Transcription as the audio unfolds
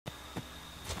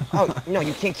Oh, no,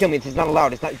 you can't kill me. It's not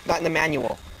allowed. It's not in the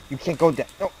manual. You can't go down.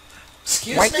 No.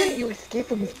 Excuse Why me? can't you escape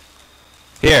from me?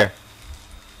 Here.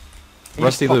 Are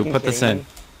Rusty you Lou, fucking put this kidding in. me?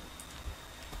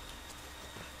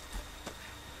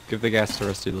 Give the gas to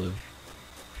Rusty Lou.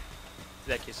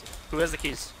 That keys. Who has the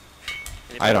keys?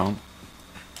 Anybody? I don't.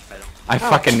 I don't. I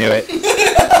fucking knew it.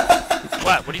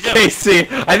 What? What are you doing? Casey.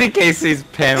 I think Casey's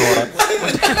Pamela.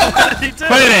 What did he do?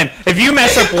 Put it in. If you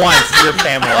mess up once, you're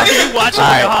Pamela. You watch me,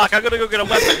 Alright. Hawk. I'm gonna go get a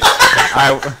weapon.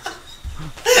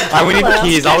 Alright, we need the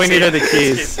keys. All we need are the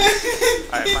keys.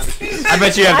 Alright, find the keys. I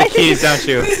bet you have the keys, don't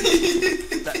you?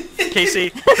 Casey,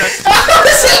 press. No,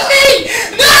 this is me!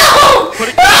 No! Put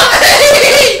it. Help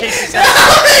me! Casey's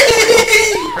Help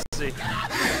me! Press Z.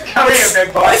 Come here,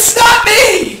 big boy. It's not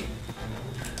me!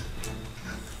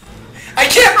 I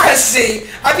can't press Z!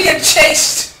 I'm being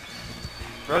chased!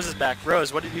 Rose is back.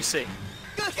 Rose, what did you see?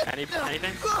 Anything?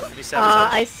 Any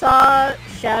sabotage? I saw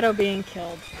Shadow being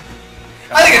killed.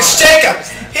 I think it's Jacob!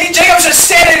 Jacob's just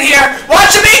standing here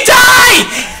watching me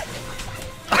die!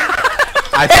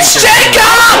 I think It's you're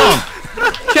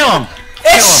Jacob! Kill him!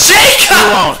 It's You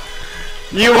Jacob! won't.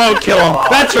 You won't kill him.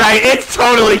 That's right. It's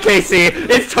totally Casey.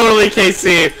 It's totally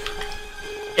Casey.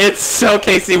 It's so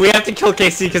Casey. We have to kill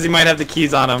Casey because he might have the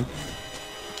keys on him.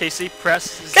 Casey,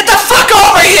 press Z. Get the fuck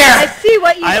over I here! see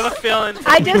what you. I have a feeling.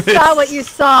 I just saw what you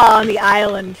saw on the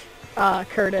island,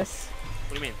 Curtis. What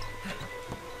do you mean?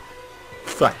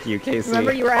 Fuck you, Casey.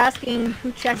 Remember you were asking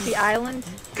who checked the island?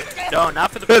 No,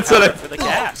 not for the That's what I- for the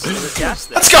gas. There was gas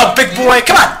there. Let's go, big boy,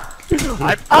 come on!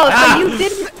 Oh,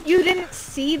 so you didn't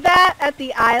see that at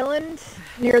the island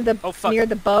near the Oh, fuck. near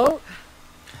the boat?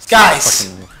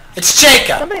 Guys, it's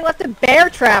Jacob! Somebody left a bear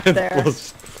trap there.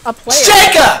 Bullshit. A player. It's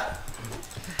Jacob!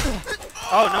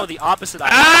 Oh no, the opposite.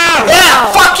 Ah!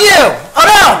 Yeah, fuck you! Oh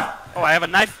no! Oh, I have a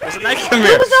knife. There's a knife. Come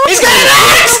here. He's got an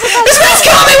axe! This man's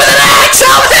killing me with an axe!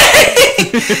 Help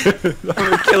me! I'm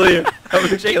gonna kill you. I'm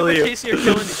gonna Jake kill and you. Casey are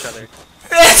killing each other.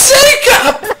 It's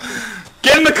Jacob!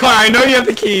 Get in the car. I know you have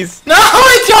the keys. No,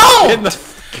 I Get in don't!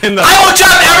 the. I will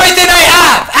drop everything I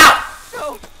have!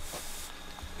 Ow!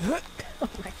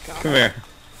 Come here.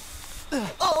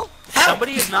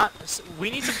 Somebody is not. We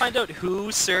need to find out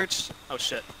who searched. Oh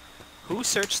shit. Who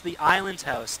searched the island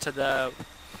house to the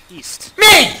east?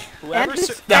 Me! Whoever. Andrew-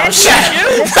 Ser- No, Andrew-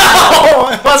 Shadow! No,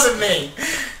 it wasn't me!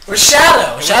 It was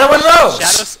Shadow! Shadow and Rose!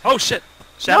 Shadows. Oh shit.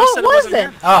 Shadow No, said it wasn't.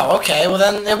 there. Oh, okay, well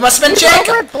then it must have been Over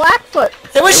Jacob! at Blackfoot.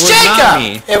 It was It was not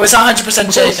me. Jacob! It was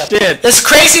 100% Jacob. Bullshit. This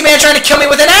crazy man trying to kill me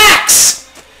with an axe!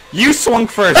 You swung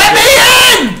first. Let me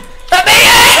in! Let me in!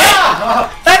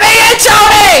 Let me in,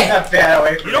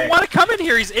 Tony! You don't want to come in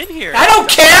here. He's in here. I don't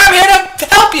care, I'm here to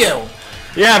help you!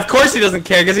 Yeah, of course he doesn't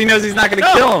care because he knows he's not gonna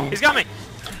No, kill him. he's got me.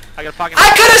 I got a pocket. I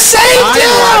could have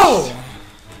saved you!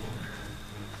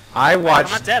 I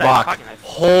watched not dead, I have a Bach pocket knife.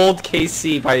 hold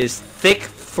Casey by his thick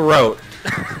throat,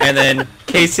 and then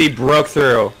Casey broke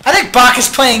through. I think Bach is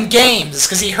playing games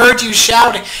because he heard you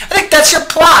shouting. I think that's your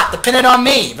plot, to pin it on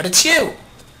me, but it's you.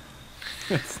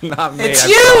 It's not me. It's I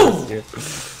you! promise you.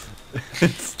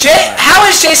 It's How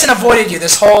has Jason avoided you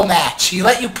this whole match? He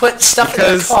let you put stuff in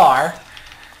Because- the car.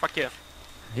 Fuck you.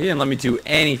 He didn't let me do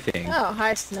anything. Oh,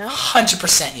 hi, Snow.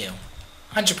 100% you.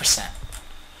 100%.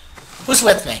 Who's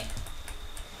with me?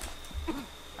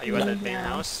 Are you at the main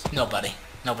house? Nobody.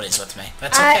 Nobody's with me.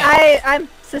 That's okay. I'm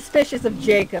suspicious of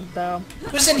Jacob though.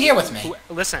 Who's in here with me?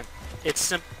 Listen,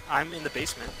 it's I'm in the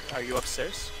basement. Are you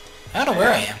upstairs? I don't know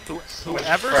where I am.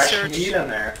 Whoever searched. in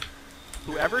there.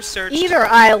 Whoever searched. Either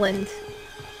island.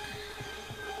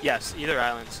 Yes, either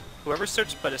islands. Whoever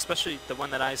searched, but especially the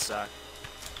one that I saw.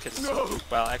 Cause,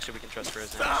 well, actually, we can trust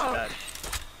Rose now. She's dead.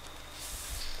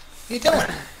 What you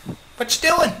doing? What you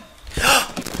doing?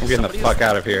 I'm getting the fuck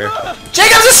out of here.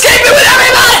 Jacob's escaping with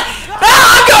everybody! No,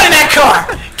 I'm going in that car!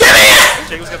 Get me in!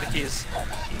 Jacob's got the keys.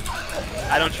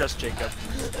 I don't trust Jacob.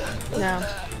 No.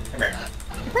 Come here.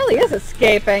 He really is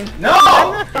escaping. No!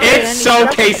 I'm not following It's any so stuff in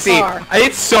the Casey. car.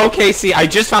 It's so Casey. I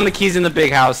just found the keys in the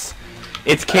big house.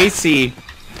 It's Casey.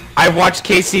 I watched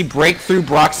Casey break through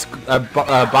Brock's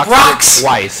box Rocks.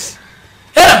 twice.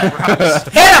 Hit him!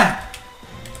 Hit him!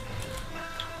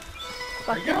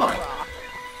 Fucking going? rock.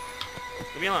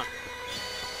 Leave me alone.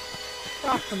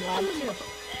 Rock some loud too.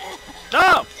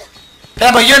 No!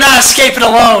 Pamela, you're not escaping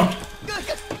alone!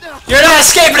 You're not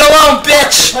escaping alone,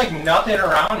 bitch! There's like nothing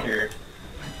around here.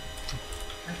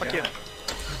 Fuck you.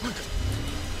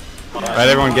 Alright,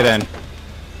 everyone get in.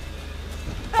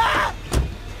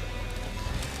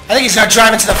 I think he's gonna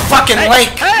drive into the fucking lake!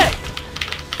 Hey!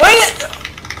 Wait!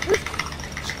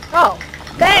 Oh,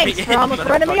 thanks for almost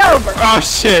running me over. Oh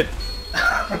shit.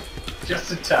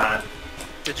 Just in time.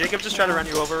 Did Jacob just try to run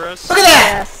you over, Rose? Look at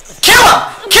that! Yes. Kill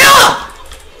him! Kill him!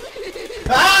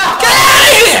 Get out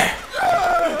of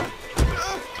here!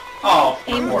 Oh,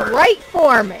 Aim Lord. right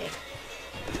for me.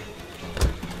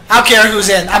 I don't care who's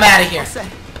in. I'm out of here.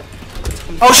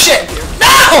 Oh shit!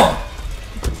 No!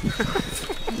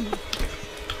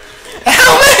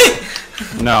 Help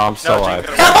me! No, I'm still No, alive.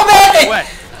 Jacob, Help me! away.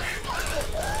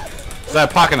 Is that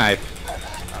a pocket knife?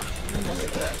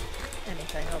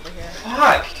 Anything over here.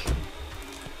 Fuck!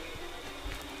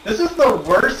 This is the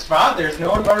worst spot. There's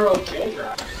no environmental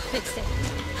children. Fix it.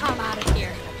 I'm out of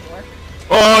here.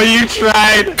 Oh, you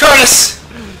tried! Curtis!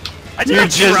 I did You not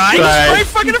just try. tried. He's right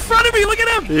fucking in front of me. Look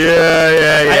at him.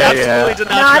 Yeah, I absolutely did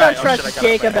not No, try. I don't Oh, trust shit, I got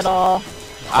Jacob it. at all.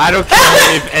 I don't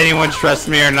care if anyone trusts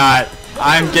me or not.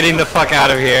 I'm getting the fuck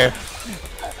out of here.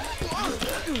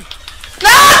 No!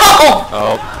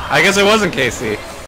 Oh, I guess it wasn't Casey.